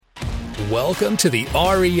Welcome to the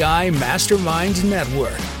REI Masterminds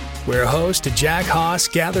Network, where host Jack Haas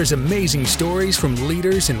gathers amazing stories from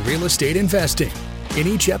leaders in real estate investing. In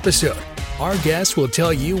each episode, our guests will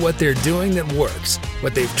tell you what they're doing that works,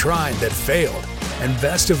 what they've tried that failed, and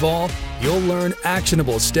best of all, you'll learn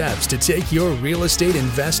actionable steps to take your real estate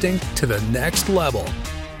investing to the next level.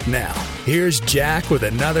 Now, here's Jack with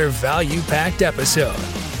another value-packed episode.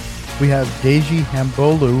 We have Deji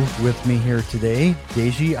Hambolu with me here today.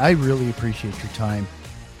 Deji, I really appreciate your time.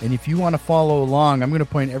 And if you want to follow along, I'm going to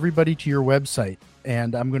point everybody to your website.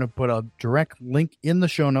 And I'm going to put a direct link in the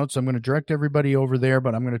show notes. I'm going to direct everybody over there,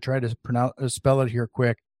 but I'm going to try to spell it here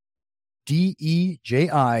quick.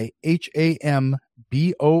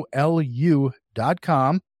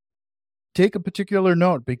 DejiHambolu.com. Take a particular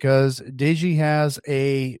note because Deji has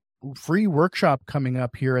a free workshop coming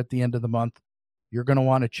up here at the end of the month you're going to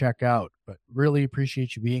want to check out, but really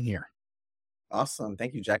appreciate you being here. Awesome.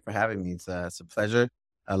 Thank you, Jack, for having me. It's a pleasure.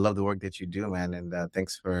 I love the work that you do, man. And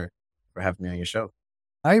thanks for having me on your show.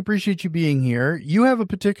 I appreciate you being here. You have a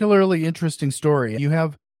particularly interesting story. You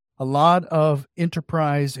have a lot of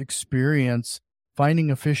enterprise experience finding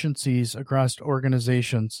efficiencies across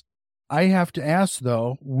organizations. I have to ask,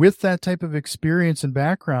 though, with that type of experience and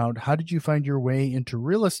background, how did you find your way into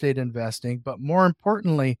real estate investing? But more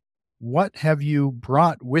importantly, what have you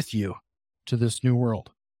brought with you to this new world?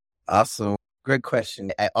 Awesome. Great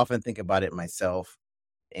question. I often think about it myself,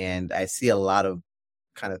 and I see a lot of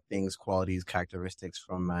kind of things, qualities, characteristics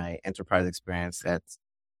from my enterprise experience that's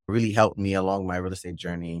really helped me along my real estate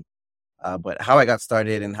journey. But how I got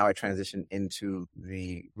started and how I transitioned into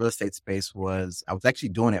the real estate space was I was actually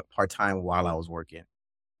doing it part-time while I was working.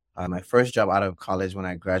 My first job out of college when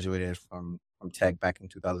I graduated from tech back in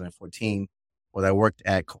 2014 was I worked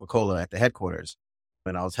at Coca-Cola at the headquarters.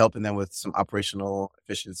 And I was helping them with some operational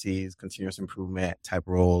efficiencies, continuous improvement type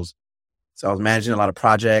roles. So I was managing a lot of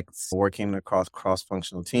projects, working across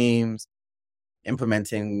cross-functional teams,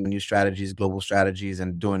 implementing new strategies, global strategies,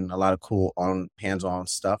 and doing a lot of cool hands-on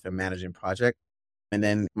stuff and managing projects. And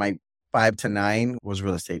then my 5 to 9 was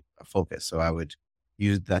real estate focused. So I would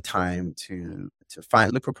use that time to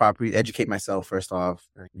look for property, educate myself first off,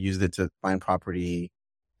 use it to find property,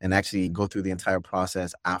 and actually go through the entire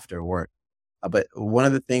process after work. But one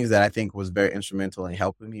of the things that I think was very instrumental in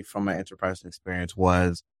helping me from my enterprise experience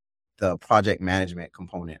was the project management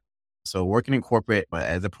component. So working in corporate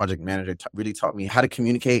as a project manager really taught me how to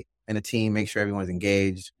communicate in a team, make sure everyone's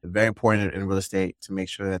engaged. It's very important in real estate to make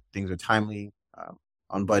sure that things are timely,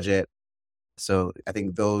 on budget. So I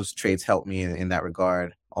think those traits helped me in that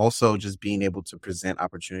regard. Also, just being able to present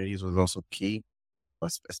opportunities was also key,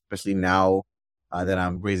 especially now that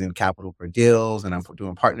I'm raising capital for deals and I'm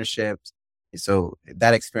doing partnerships. So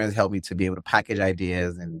that experience helped me to be able to package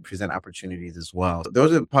ideas and present opportunities as well. So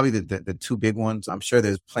those are probably the two big ones. I'm sure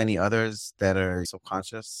there's plenty others that are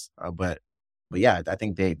subconscious, but yeah, I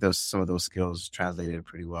think some of those skills translated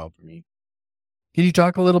pretty well for me. Can you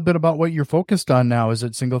talk a little bit about what you're focused on now? Is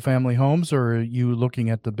it single family homes or are you looking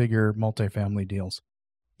at the bigger multifamily deals?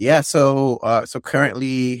 Yeah. So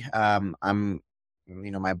currently,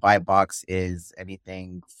 my buy box is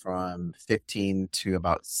anything from 15 to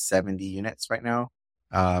about 70 units right now.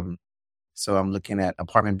 So I'm looking at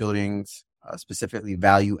apartment buildings, specifically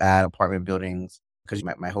value add apartment buildings, because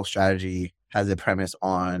my whole strategy has a premise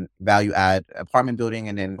on value add apartment building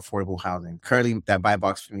and then affordable housing. Currently, that buy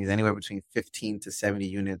box for me is anywhere between 15 to 70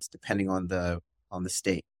 units, depending on the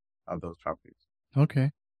state of those properties.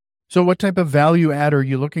 Okay. So what type of value add are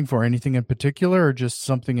you looking for? Anything in particular or just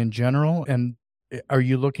something in general? And are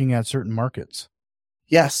you looking at certain markets?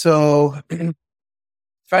 Yeah. So as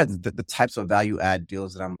far as the types of value add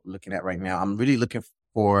deals that I'm looking at right now, I'm really looking at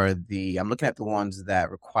the ones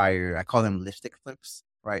that require, I call them lipstick flips,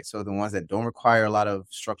 right? So the ones that don't require a lot of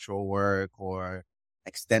structural work or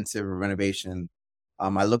extensive renovation.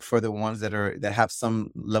 I look for the ones that have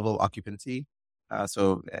some level of occupancy.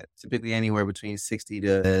 So typically anywhere between 60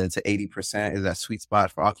 to 80% is that sweet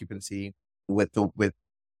spot for occupancy with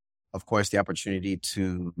of course, the opportunity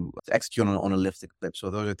to execute on a lipstick flip. So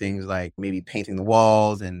those are things like maybe painting the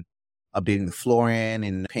walls and updating the flooring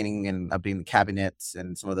and painting and updating the cabinets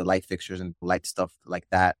and some of the light fixtures and light stuff like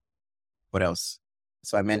that. What else?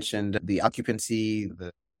 So I mentioned the occupancy,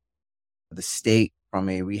 the state from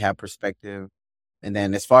a rehab perspective. And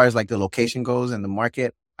then as far as like the location goes and the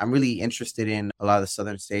market, I'm really interested in a lot of the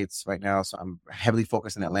southern states right now. So I'm heavily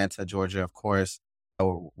focused in Atlanta, Georgia, of course,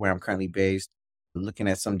 where I'm currently based. Looking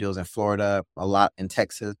at some deals in Florida, a lot in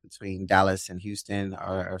Texas between Dallas and Houston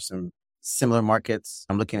are some similar markets.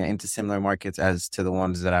 I'm looking into similar markets as to the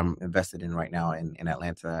ones that I'm invested in right now in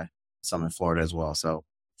Atlanta, some in Florida as well. So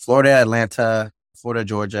Florida, Atlanta, Florida,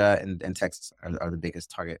 Georgia, and Texas are the biggest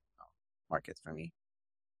target markets for me.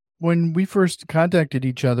 When we first contacted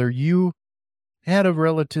each other, you had a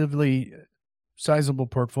relatively sizable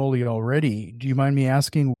portfolio already. Do you mind me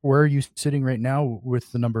asking, where are you sitting right now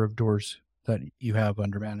with the number of doors that you have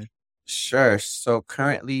under management? Sure. So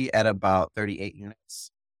currently at about 38 units.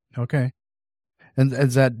 Okay. And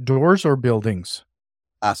is that doors or buildings?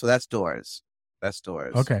 So that's doors. That's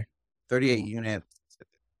doors. Okay. 38 units.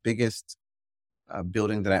 Biggest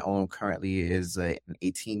building that I own currently is an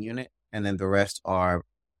 18 unit. And then the rest are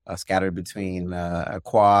scattered between a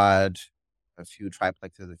quad, a few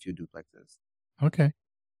triplexes, a few duplexes. Okay.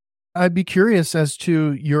 I'd be curious as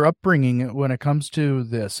to your upbringing when it comes to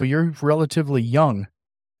this. So you're relatively young,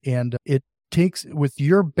 and it takes, with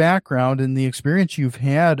your background and the experience you've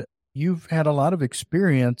had a lot of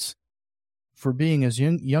experience for being as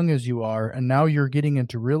young as you are, and now you're getting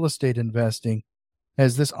into real estate investing.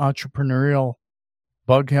 Has this entrepreneurial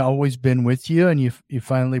bug always been with you, and you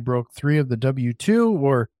finally broke free of the W-2,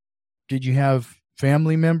 or did you have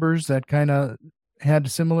family members that kind of had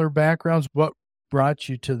similar backgrounds? What brought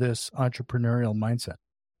you to this entrepreneurial mindset?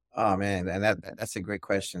 Oh man, and that's a great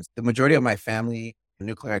question. The majority of my family,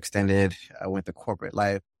 nuclear extended, went to corporate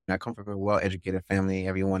life. I come from a well-educated family.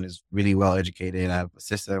 Everyone is really well-educated. I have a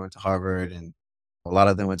sister that went to Harvard, and a lot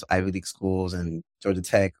of them went to Ivy League schools and Georgia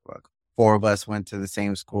Tech. 4 of us went to the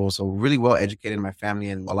same school, so really well-educated in my family,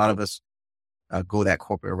 and a lot of us go that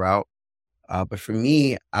corporate route. But for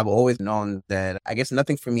me, I've always known that I guess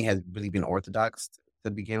nothing for me has really been orthodox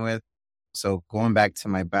to begin with. So going back to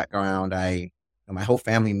my background, my whole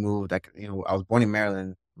family moved. I was born in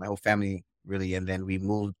Maryland, my whole family really, and then we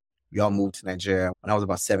all moved to Nigeria when I was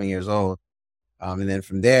about 7 years old. And then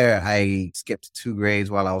from there, I skipped 2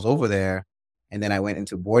 grades while I was over there. And then I went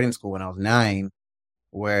into boarding school when I was 9,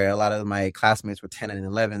 where a lot of my classmates were 10 and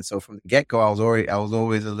 11. So from the get-go, I was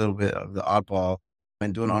always a little bit of the oddball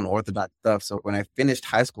and doing unorthodox stuff. So when I finished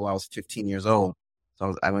high school, I was 15 years old.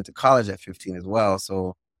 So I went to college at 15 as well.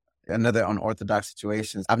 So another unorthodox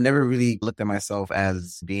situation. I've never really looked at myself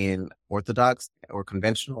as being orthodox or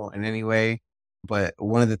conventional in any way. But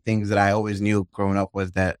one of the things that I always knew growing up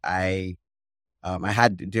was that I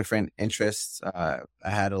had different interests. I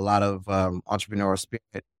had a lot of entrepreneurial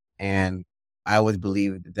spirit, and I always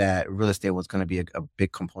believed that real estate was going to be a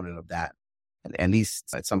big component of that, at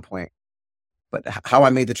least at some point. But how I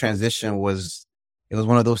made the transition it was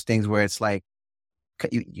one of those things where it's like,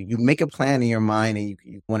 you make a plan in your mind and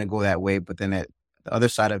you want to go that way. But then the other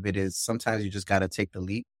side of it is sometimes you just got to take the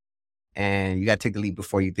leap, and you got to take the leap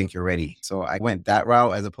before you think you're ready. So I went that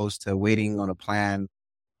route as opposed to waiting on a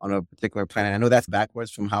particular plan. And I know that's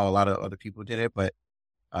backwards from how a lot of other people did it, but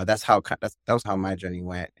that was how my journey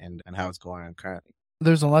went and how it's going on currently.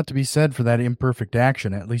 There's a lot to be said for that imperfect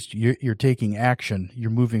action. At least you're taking action. You're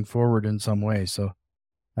moving forward in some way. So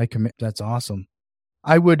I commit. That's awesome.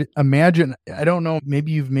 I would imagine, I don't know,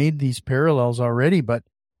 maybe you've made these parallels already, but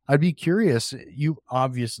I'd be curious. You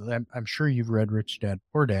obviously, I'm sure you've read Rich Dad,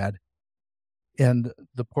 Poor Dad. And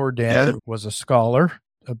the poor dad was a scholar,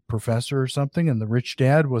 a professor or something, and the rich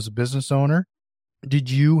dad was a business owner. Did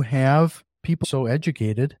you have people so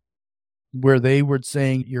educated where they were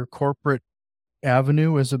saying your corporate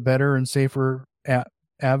avenue is a better and safer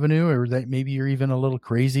avenue, or that maybe you're even a little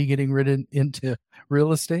crazy getting into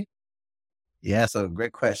real estate? Yeah, so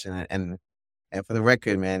great question. And for the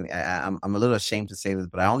record, man, I'm a little ashamed to say this,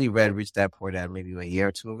 but I only read Rich Dad Poor Dad maybe a year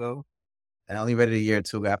or two ago. And I only read it a year or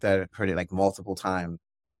two ago after I heard it like multiple times.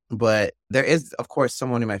 But there is, of course,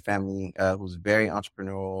 someone in my family who's very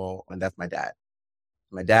entrepreneurial, and that's my dad.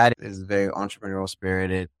 My dad is very entrepreneurial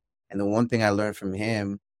spirited. And the one thing I learned from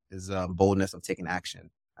him is boldness of taking action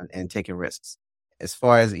and taking risks. As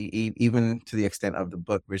far as even to the extent of the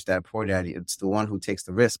book, Rich Dad, Poor Dad, it's the one who takes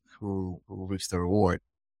the risk who reaps the reward.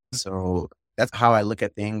 So that's how I look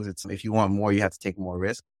at things. It's if you want more, you have to take more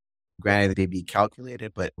risk. Granted, they'd be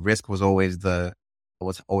calculated, but risk was always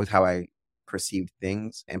how I perceived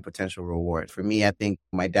things and potential reward. For me, I think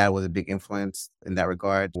my dad was a big influence in that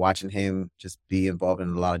regard. Watching him just be involved in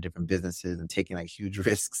a lot of different businesses and taking like huge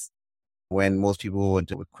risks when most people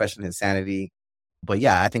would question his sanity. But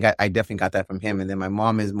yeah, I think I definitely got that from him. And then my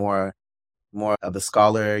mom is more of the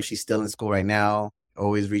scholar. She's still in school right now,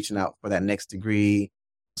 always reaching out for that next degree.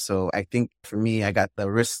 So I think for me, I got the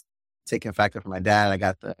risk taking factor from my dad. I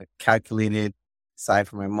got the calculated side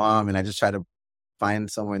from my mom, and I just try to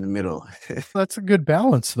find somewhere in the middle. That's a good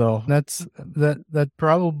balance, though. That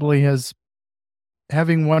probably has,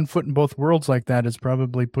 having one foot in both worlds like that has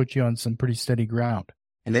probably put you on some pretty steady ground.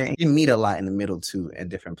 And then you meet a lot in the middle too, at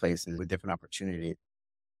different places with different opportunities.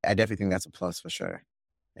 I definitely think that's a plus for sure.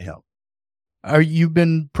 They help. Are you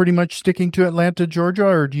been pretty much sticking to Atlanta, Georgia,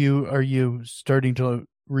 or are you starting to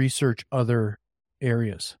research other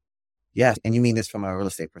areas? Yes. And you mean this from a real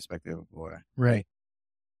estate perspective, or Right.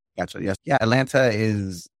 Gotcha. Yes. Yeah. Atlanta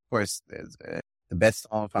is, of course, the best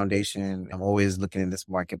on foundation. I'm always looking in this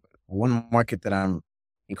market. But one market that I'm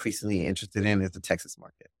increasingly interested in is the Texas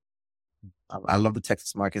market. I love the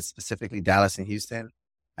Texas market, specifically Dallas and Houston.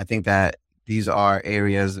 I think that these are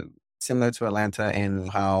areas similar to Atlanta in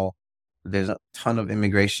how there's a ton of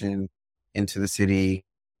immigration into the city.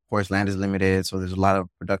 Of course, land is limited, so there's a lot of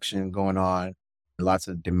production going on, lots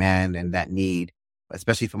of demand and that need,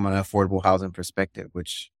 especially from an affordable housing perspective,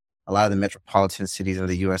 which a lot of the metropolitan cities of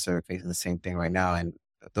the U.S. are facing the same thing right now. And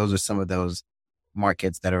those are some of those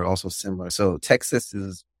markets that are also similar. So Texas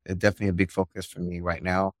is definitely a big focus for me right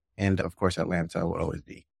now. And of course, Atlanta will always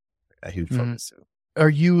be a huge focus too. Are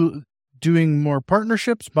you doing more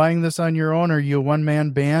partnerships, buying this on your own? Are you a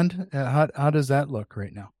one-man band? How does that look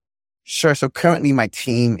right now? Sure. So currently my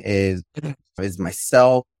team is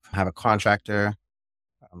myself. I have a contractor.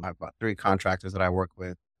 I have about 3 contractors that I work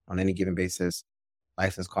with on any given basis.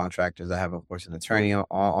 Licensed contractors. I have, of course, an attorney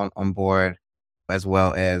on board, as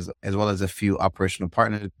well as a few operational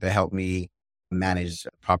partners that help me manage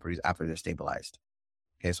properties after they're stabilized.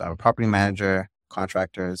 Okay, so I have a property manager,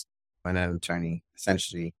 contractors, and an attorney,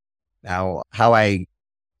 essentially. Now, how I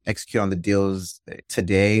execute on the deals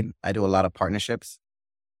today, I do a lot of partnerships.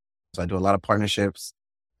 So I do a lot of partnerships.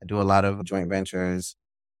 I do a lot of joint ventures.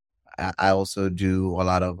 I also do a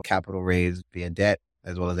lot of capital raise via debt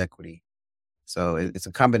as well as equity. So it's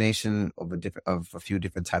a combination of a few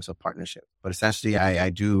different types of partnerships. But essentially,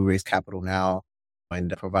 I do raise capital now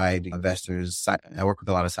and provide investors. I work with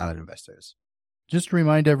a lot of silent investors. Just to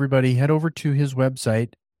remind everybody, head over to his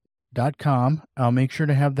website.com. I'll make sure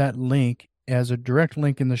to have that link as a direct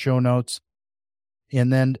link in the show notes.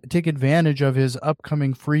 And then take advantage of his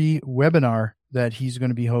upcoming free webinar that he's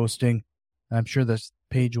going to be hosting. I'm sure this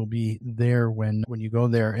page will be there when you go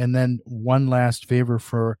there. And then one last favor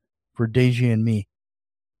for Deji and me.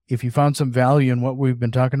 If you found some value in what we've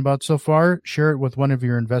been talking about so far, share it with one of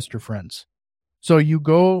your investor friends. So you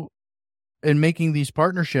go in making these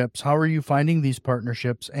partnerships. How are you finding these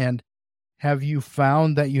partnerships? And have you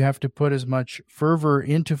found that you have to put as much fervor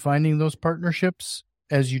into finding those partnerships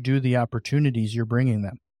as you do the opportunities you're bringing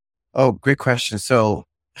them? Oh, great question. So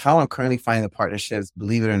how I'm currently finding the partnerships,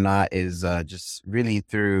 believe it or not, is just really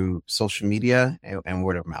through social media and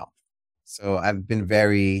word of mouth. So I've been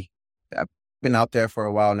out there for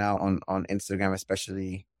a while now on Instagram,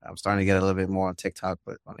 especially. I'm starting to get a little bit more on TikTok,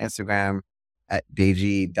 but on Instagram at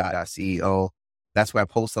Deji.ceo. That's where I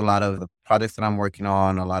post a lot of the projects that I'm working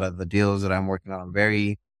on, a lot of the deals that I'm working on. I'm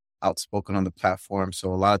very outspoken on the platform.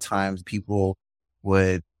 So a lot of times people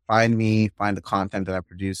would find the content that I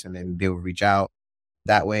produce, and then they would reach out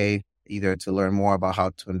that way, either to learn more about how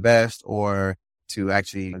to invest or to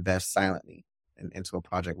actually invest silently into a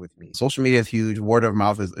project with me. Social media is huge. Word of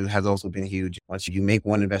mouth has also been huge. Once you make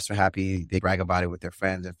one investor happy, they brag about it with their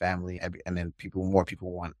friends and family, and then more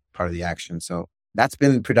people want part of the action. So that's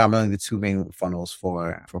been predominantly the 2 main funnels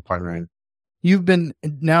for partnering. You've been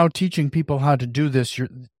now teaching people how to do this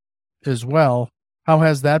as well. How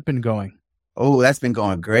has that been going? Oh, that's been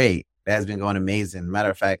going great. That's been going amazing. Matter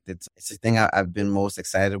of fact, it's the thing I've been most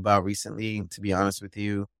excited about recently, to be honest with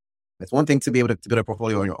you. It's one thing to be able to build a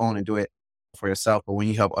portfolio on your own and do it for yourself, but when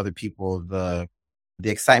you help other people, the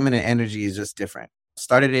excitement and energy is just different.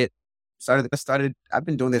 I've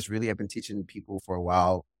been doing this I've been teaching people for a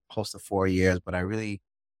while, close to 4 years, but I really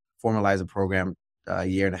formalized a program a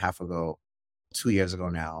year and a half ago, 2 years ago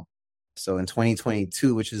now. So in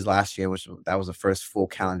 2022, which is last year, that was the first full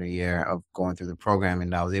calendar year of going through the program,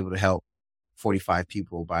 and I was able to help 45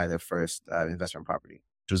 people buy their first investment property,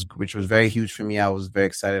 which was very huge for me. I was very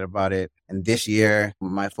excited about it. And this year,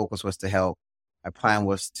 my focus was to help. My plan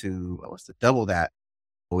was to double that,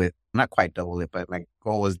 with not quite double it, but my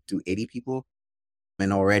goal was to do 80 people.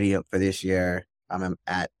 And already for this year, I'm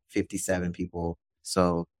at 57 people.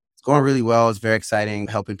 So it's going really well. It's very exciting,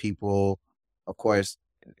 helping people, of course,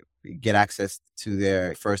 get access to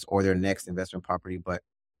their first or their next investment property, but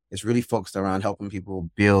it's really focused around helping people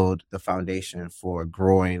build the foundation for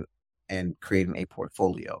growing and creating a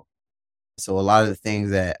portfolio. So a lot of the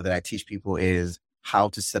things that I teach people is how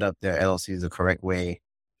to set up their LLCs the correct way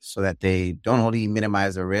so that they don't only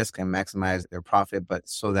minimize their risk and maximize their profit, but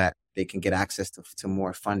so that they can get access to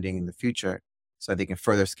more funding in the future so that they can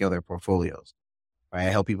further scale their portfolios. Right?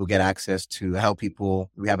 I help people get access to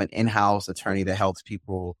we have an in-house attorney that helps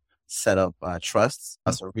people set up trusts.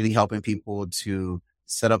 So really helping people to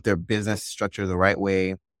set up their business structure the right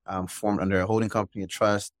way formed under a holding company, a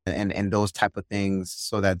trust, and those type of things,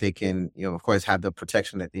 so that they can, of course, have the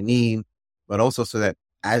protection that they need, but also so that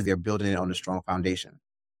as they're building it on a strong foundation,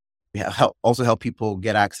 we also help people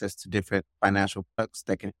get access to different financial products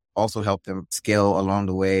that can also help them scale along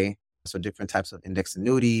the way. So different types of index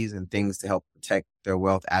annuities and things to help protect their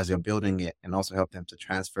wealth as they're building it, and also help them to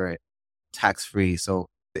transfer it tax-free. So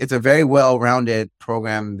it's a very well-rounded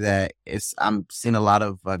program that I'm seeing a lot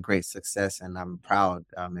of great success, and I'm proud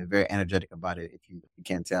and very energetic about it, if you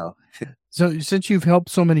can't tell. So since you've helped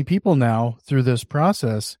so many people now through this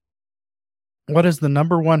process, what is the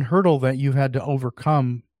number one hurdle that you've had to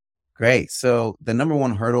overcome? Great. So the number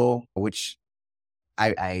one hurdle, which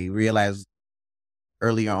I realized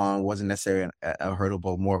earlier on wasn't necessarily a hurdle,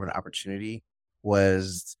 but more of an opportunity,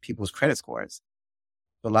 was people's credit scores.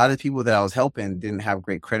 So a lot of the people that I was helping didn't have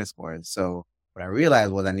great credit scores. So what I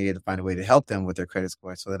realized was I needed to find a way to help them with their credit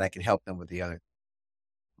score so that I could help them with the other.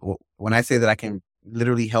 When I say that I can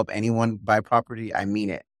literally help anyone buy property, I mean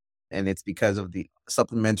it. And it's because of the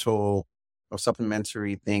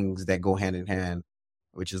supplementary things that go hand in hand,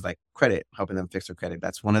 which is like credit, helping them fix their credit.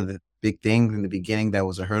 That's one of the big things in the beginning that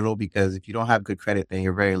was a hurdle, because if you don't have good credit, then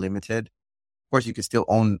you're very limited. Of course, you can still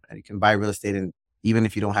own, you can buy real estate, and even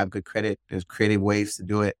if you don't have good credit, there's creative ways to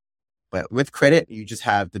do it. But with credit, you just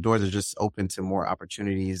have, the doors are just open to more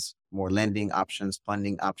opportunities, more lending options,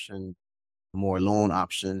 funding options, more loan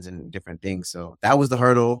options, and different things. So that was the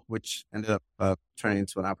hurdle, which ended up turning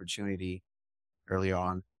into an opportunity earlier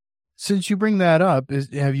on. Since you bring that up,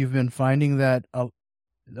 have you been finding that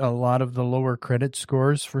a lot of the lower credit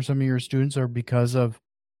scores for some of your students are because of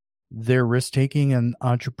their risk-taking and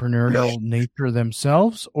entrepreneurial nature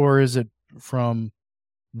themselves, or is it from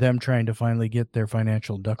them trying to finally get their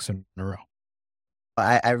financial ducks in a row?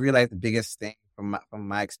 I realized the biggest thing from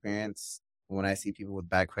my experience when I see people with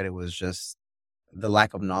bad credit was just the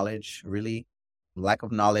lack of knowledge, really. Lack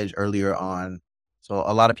of knowledge earlier on. So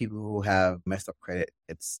a lot of people who have messed up credit,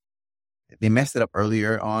 they messed it up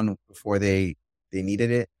earlier on before they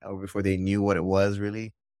needed it, or before they knew what it was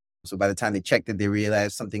really. So by the time they checked it, they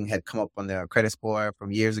realized something had come up on their credit score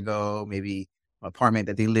from years ago, maybe an apartment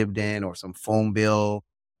that they lived in, or some phone bill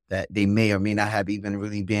that they may or may not have even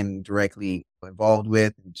really been directly involved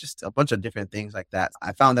with, just a bunch of different things like that.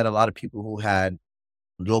 I found that a lot of people who had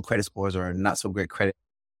low credit scores or not so great credit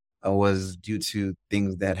was due to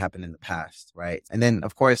things that happened in the past, right? And then,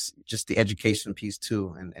 of course, just the education piece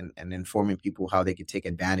too, and informing people how they could take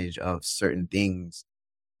advantage of certain things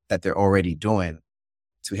that they're already doing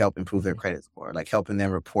to help improve their credit score, like helping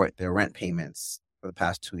them report their rent payments for the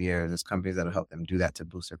past 2 years. There's companies that will help them do that to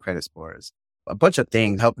boost their credit scores. A bunch of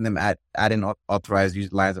things, helping them add in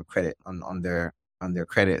authorized lines of credit on their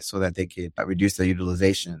credit, so that they could reduce their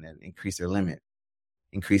utilization and increase their limit,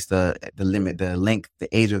 increase the limit, the length,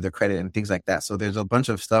 the age of their credit, and things like that. So there's a bunch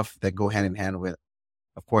of stuff that go hand in hand with,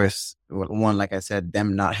 of course, one, like I said,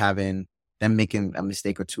 them making a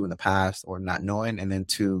mistake or two in the past, or not knowing, and then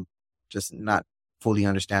two, just not fully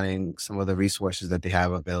understanding some of the resources that they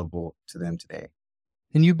have available to them today.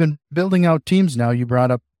 And you've been building out teams now. You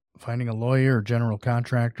brought up finding a lawyer, general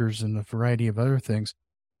contractors, and a variety of other things.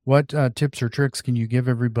 What tips or tricks can you give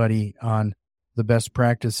everybody on the best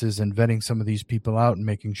practices in vetting some of these people out and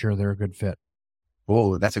making sure they're a good fit?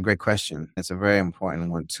 Oh, that's a great question. It's a very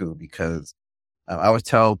important one too, because I always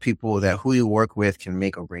tell people that who you work with can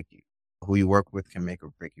make or break you. Who you work with can make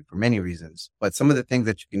or break you for many reasons. But some of the things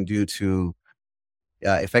that you can do to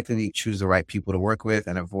effectively choose the right people to work with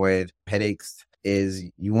and avoid headaches is,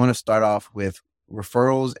 you want to start off with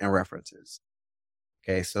referrals and references.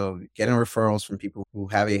 Okay, so getting referrals from people who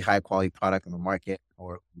have a high quality product in the market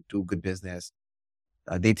or who do good business.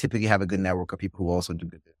 They typically have a good network of people who also do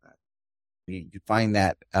good business. You find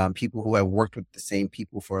that people who have worked with the same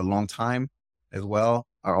people for a long time as well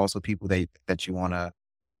are also people that you want to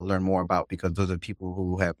learn more about, because those are people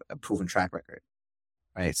who have a proven track record,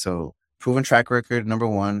 right? So proven track record, number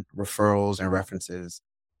one, referrals and references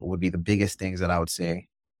would be the biggest things that I would say.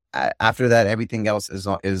 After that, everything else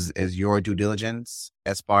is your due diligence,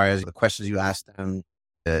 as far as the questions you ask them,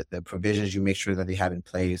 the provisions you make sure that they have in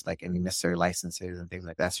place, like any necessary licenses and things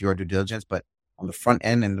like that. That's your due diligence. But on the front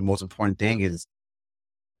end, and the most important thing is,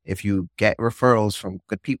 if you get referrals from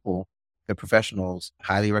good people, good professionals,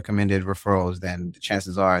 highly recommended referrals, then the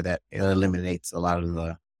chances are that it eliminates a lot of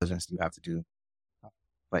the diligence you have to do.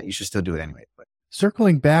 But you should still do it anyway. But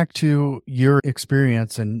circling back to your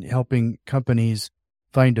experience in helping companies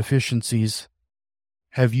find efficiencies,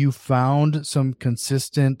 have you found some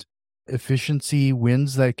consistent efficiency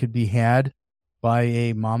wins that could be had by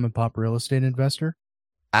a mom and pop real estate investor?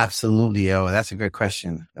 absolutely, yo, that's a great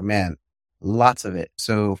question, man. Lots of it.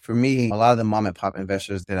 So for me, a lot of the mom and pop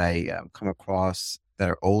investors that I come across that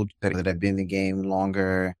are old, that have been in the game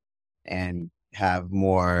longer and have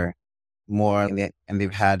more, and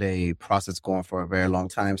they've had a process going for a very long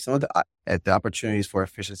time. Some of the opportunities for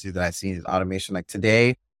efficiency that I've seen is automation. Like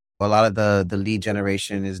today, a lot of the lead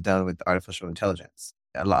generation is done with artificial intelligence.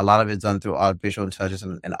 A lot of it's done through artificial intelligence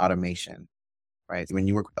and automation, right? When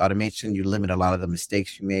you work with automation, you limit a lot of the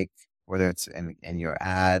mistakes you make, whether it's in your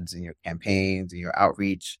ads, in your campaigns, in your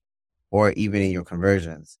outreach, or even in your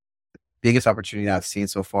conversions. Biggest opportunity I've seen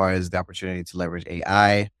so far is the opportunity to leverage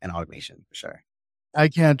AI and automation for sure. I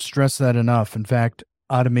can't stress that enough. In fact,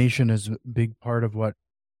 automation is a big part of what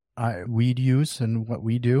we'd use and what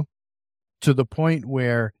we do, to the point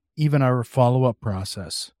where even our follow-up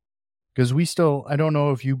process, because I don't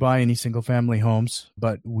know if you buy any single family homes,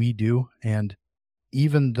 but we do. And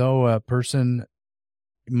even though a person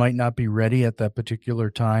might not be ready at that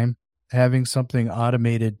particular time, having something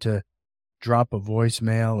automated to drop a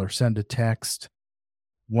voicemail or send a text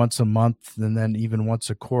once a month and then even once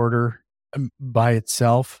a quarter by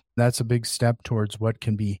itself, that's a big step towards what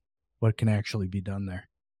can actually be done there.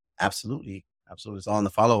 Absolutely. Absolutely. It's all in the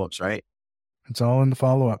follow-ups, right? It's all in the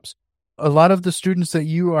follow-ups. A lot of the students that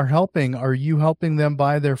you are you helping them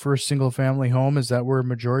buy their first single family home? Is that where a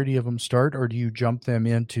majority of them start, or do you jump them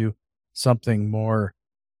into something more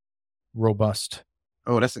robust?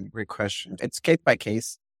 Oh, that's a great question. It's case by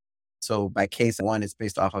case. So by case one, it's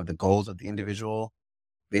based off of the goals of the individual,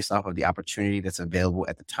 based off of the opportunity that's available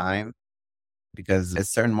at the time. Because in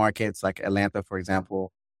certain markets like Atlanta, for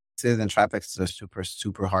example, citizen triplex are super,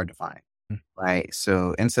 super hard to find, right?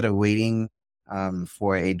 So instead of waiting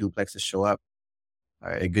for a duplex to show up,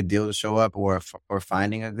 or a good deal to show up, or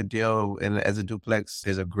finding a good deal as a duplex,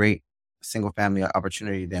 there's a great single family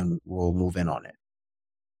opportunity, then we'll move in on it.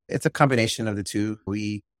 It's a combination of the two.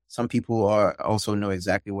 Some people also know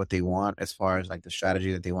exactly what they want as far as like the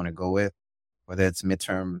strategy that they want to go with, whether it's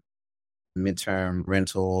midterm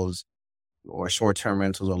rentals or short-term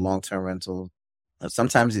rentals or long-term rentals.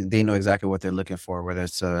 Sometimes they know exactly what they're looking for, whether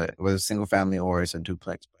it's a single family or it's a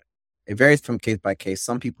duplex. But it varies from case by case.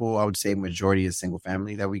 Some people, I would say majority is single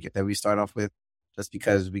family that we start off with, just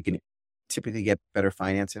because we can typically get better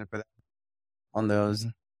financing for them on those. Mm-hmm.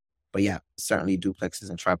 But yeah, certainly duplexes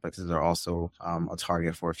and triplexes are also a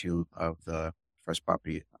target for a few of the first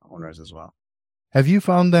property owners as well. Have you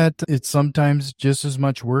found that it's sometimes just as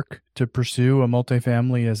much work to pursue a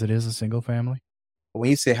multifamily as it is a single family? When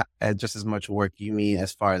you say just as much work, you mean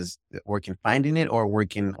as far as working finding it, or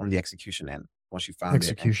working on the execution end once you found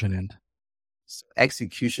execution end? So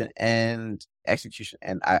execution end,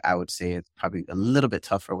 I would say it's probably a little bit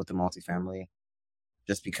tougher with the multifamily,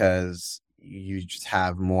 just because you just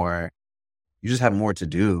have more to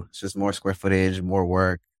do. It's just more square footage, more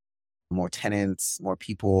work, more tenants, more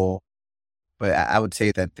people. But I would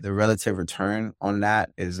say that the relative return on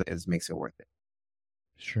that is makes it worth it.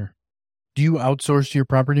 Sure. Do you outsource your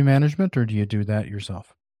property management, or do you do that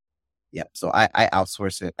yourself? Yeah. So I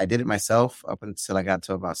outsource it. I did it myself up until I got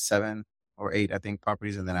to about 7 or 8, I think,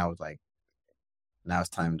 properties. And then I was like, now it's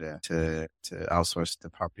time to outsource the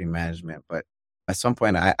property management. But at some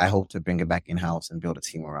point, I hope to bring it back in-house and build a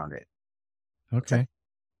team around it. Okay.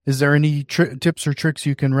 Is there any tips or tricks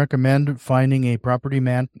you can recommend finding a property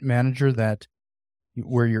manager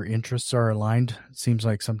where your interests are aligned? It seems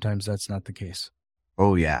like sometimes that's not the case.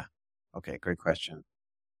 Oh, yeah. Okay, great question.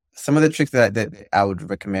 Some of the tricks that I would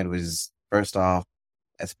recommend was, first off,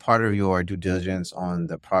 as part of your due diligence on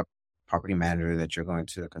the property manager that you're going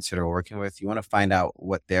to consider working with, you want to find out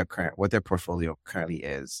what their portfolio currently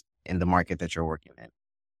is in the market that you're working in.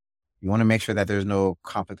 You want to make sure that there's no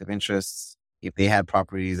conflict of interest. If they have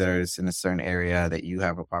properties that are in a certain area that you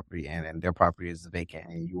have a property in, and their property is vacant,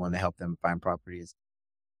 and you want to help them find properties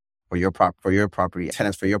for your property,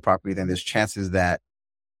 tenants for your property, then there's chances that,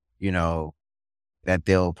 that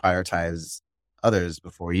they'll prioritize others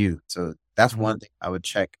before you. So that's one thing I would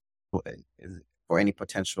check for any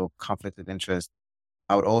potential conflict of interest.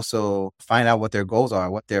 I would also find out what their goals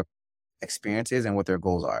are, what their experience is, and what their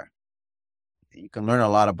goals are. You can learn a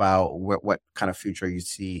lot about what kind of future you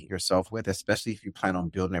see yourself with, especially if you plan on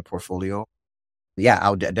building a portfolio. Yeah, I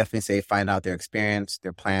would definitely say find out their experience,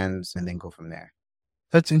 their plans, and then go from there.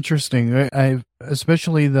 That's interesting.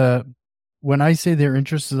 Especially when I say their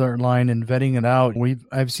interests are aligned and vetting it out,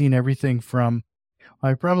 I've seen everything from,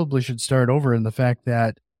 I probably should start over in the fact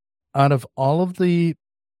that out of all of the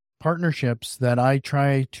partnerships that I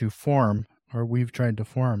try to form, or we've tried to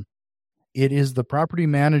form, it is the property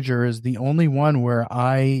manager is the only one where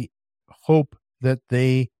I hope that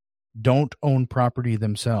they don't own property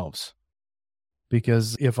themselves.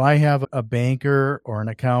 because if I have a banker or an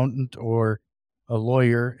accountant or a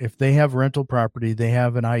lawyer, if they have rental property, they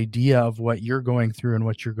have an idea of what you're going through and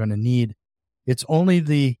what you're going to need. It's only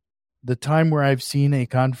the time where I've seen a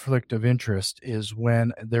conflict of interest is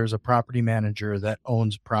when there's a property manager that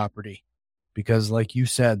owns property, because like you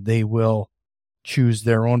said, they will choose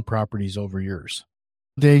their own properties over yours.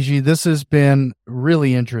 Deji, this has been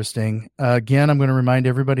really interesting. Again, I'm going to remind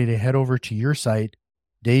everybody to head over to your site,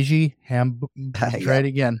 Deji try it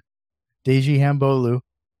again, Deji Hambolu,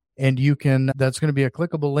 and that's going to be a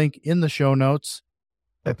clickable link in the show notes.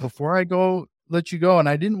 But before I let you go, and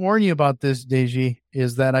I didn't warn you about this, Deji,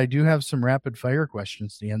 is that I do have some rapid fire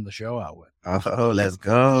questions to end the show out with. Oh, let's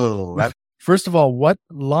go. First of all, what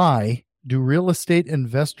lie do real estate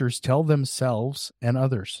investors tell themselves and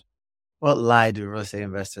others? What lie do real estate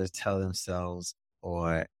investors tell themselves,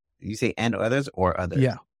 or you say and others or others?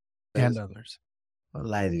 Yeah, and others. What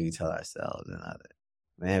lie do we tell ourselves and others?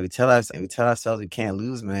 Man, we tell ourselves we can't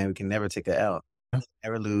lose, man. We can never take an L.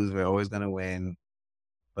 Never lose. We're always going to win.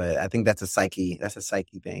 But I think that's a psyche. That's a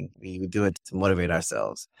psyche thing. We do it to motivate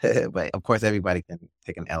ourselves. But of course, everybody can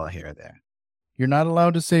take an L here or there. You're not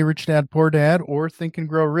allowed to say Rich Dad, Poor Dad or Think and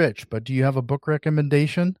Grow Rich, but do you have a book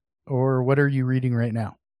recommendation, or what are you reading right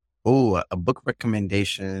now? Oh, a book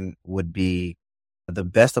recommendation would be The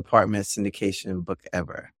Best Apartment Syndication Book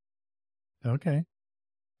Ever. Okay.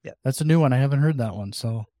 Yeah. That's a new one. I haven't heard that one,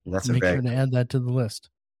 so That's make sure to add that to the list.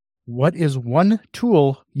 What is one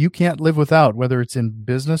tool you can't live without, whether it's in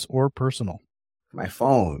business or personal? My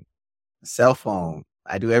phone, cell phone.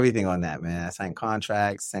 I do everything on that, man. I sign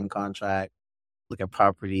contracts, send contracts, look at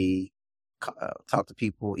property, talk to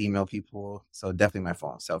people, email people. So definitely my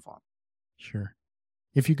phone, cell phone. Sure.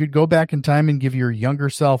 If you could go back in time and give your younger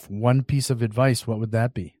self one piece of advice, what would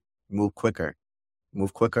that be? Move quicker,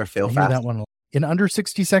 fail I hear faster. that one. In under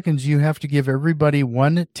 60 seconds, you have to give everybody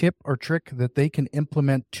one tip or trick that they can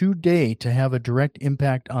implement today to have a direct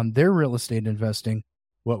impact on their real estate investing.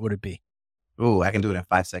 What would it be? Oh, I can do it in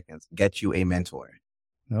 5 seconds. Get you a mentor.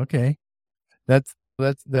 Okay. That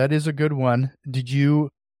is a good one.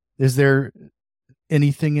 Is there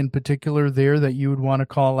anything in particular there that you would want to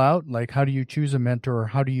call out? Like, how do you choose a mentor, or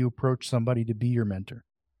how do you approach somebody to be your mentor?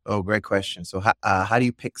 Oh, great question. So how do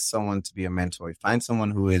you pick someone to be a mentor? You find someone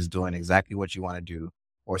who is doing exactly what you want to do,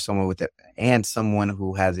 or someone with it, and someone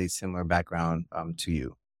who has a similar background to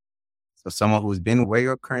you. So someone who's been where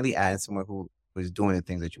you're currently at, and someone who is doing the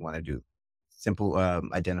things that you want to do. Simple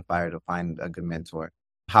identifier to find a good mentor.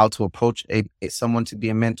 How to approach someone to be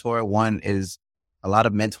a mentor. One is, a lot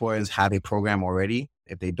of mentors have a program already.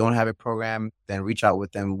 If they don't have a program, then reach out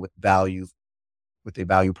with them with a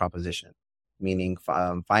value proposition, meaning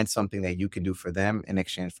find something that you can do for them in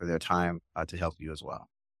exchange for their time to help you as well.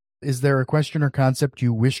 Is there a question or concept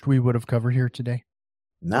you wished we would have covered here today?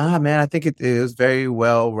 Nah, man, I think it was very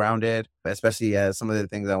well rounded, especially as some of the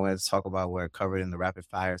things I wanted to talk about were covered in the rapid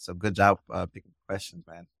fire. So good job picking questions,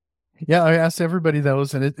 man. Yeah, I asked everybody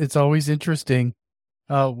those, and it's always interesting.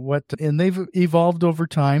 And they've evolved over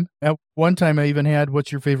time. At one time, I even had,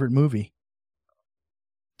 "What's your favorite movie?"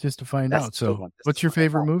 Just to find out. So, what's your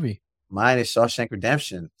favorite movie? Mine is Shawshank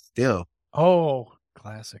Redemption. Still. Oh,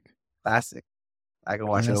 classic. I can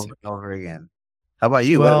watch it over and over again. How about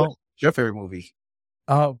you? Well, what's your favorite movie?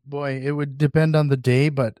 Oh boy, it would depend on the day,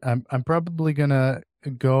 but I'm probably gonna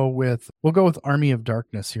we'll go with Army of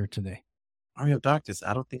Darkness here today. Army of Darkness.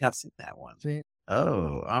 I don't think I've seen that one. See?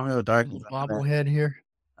 Oh, Army of Darkness. Bobblehead here.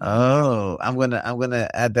 Oh, I'm gonna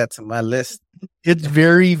add that to my list. It's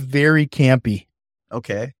very, very campy.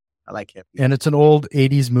 Okay, I like campy, and it's an old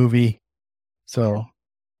 '80s movie. So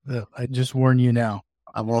I just warn you now.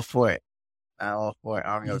 I'm all for it.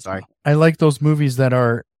 Army of Darkness. I like those movies that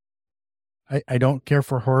are. I don't care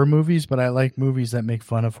for horror movies, but I like movies that make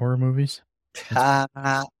fun of horror movies.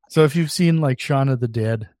 So if you've seen like Shaun of the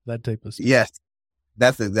Dead, that type of stuff. Yes,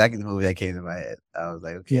 that's exactly the movie that came to my head. I was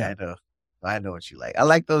like, okay, yeah. I know what you like. I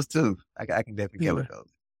like those too. I can definitely get with those.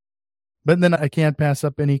 But then I can't pass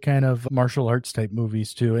up any kind of martial arts type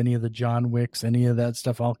movies too. Any of the John Wicks, any of that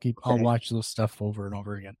stuff. I'll watch those stuff over and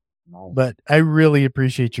over again. No. But I really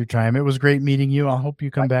appreciate your time. It was great meeting you. I hope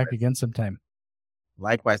you come back again sometime.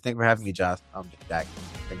 Likewise. Thank you for having me, Josh. Jack.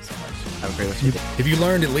 Thanks so much. Have a great rest of your day. Have you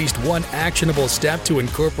learned at least one actionable step to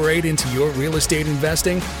incorporate into your real estate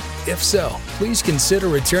investing? If so, please consider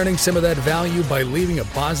returning some of that value by leaving a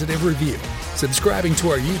positive review, subscribing to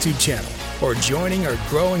our YouTube channel, or joining our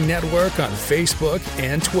growing network on Facebook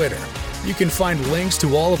and Twitter. You can find links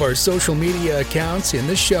to all of our social media accounts in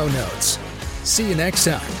the show notes. See you next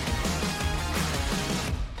time.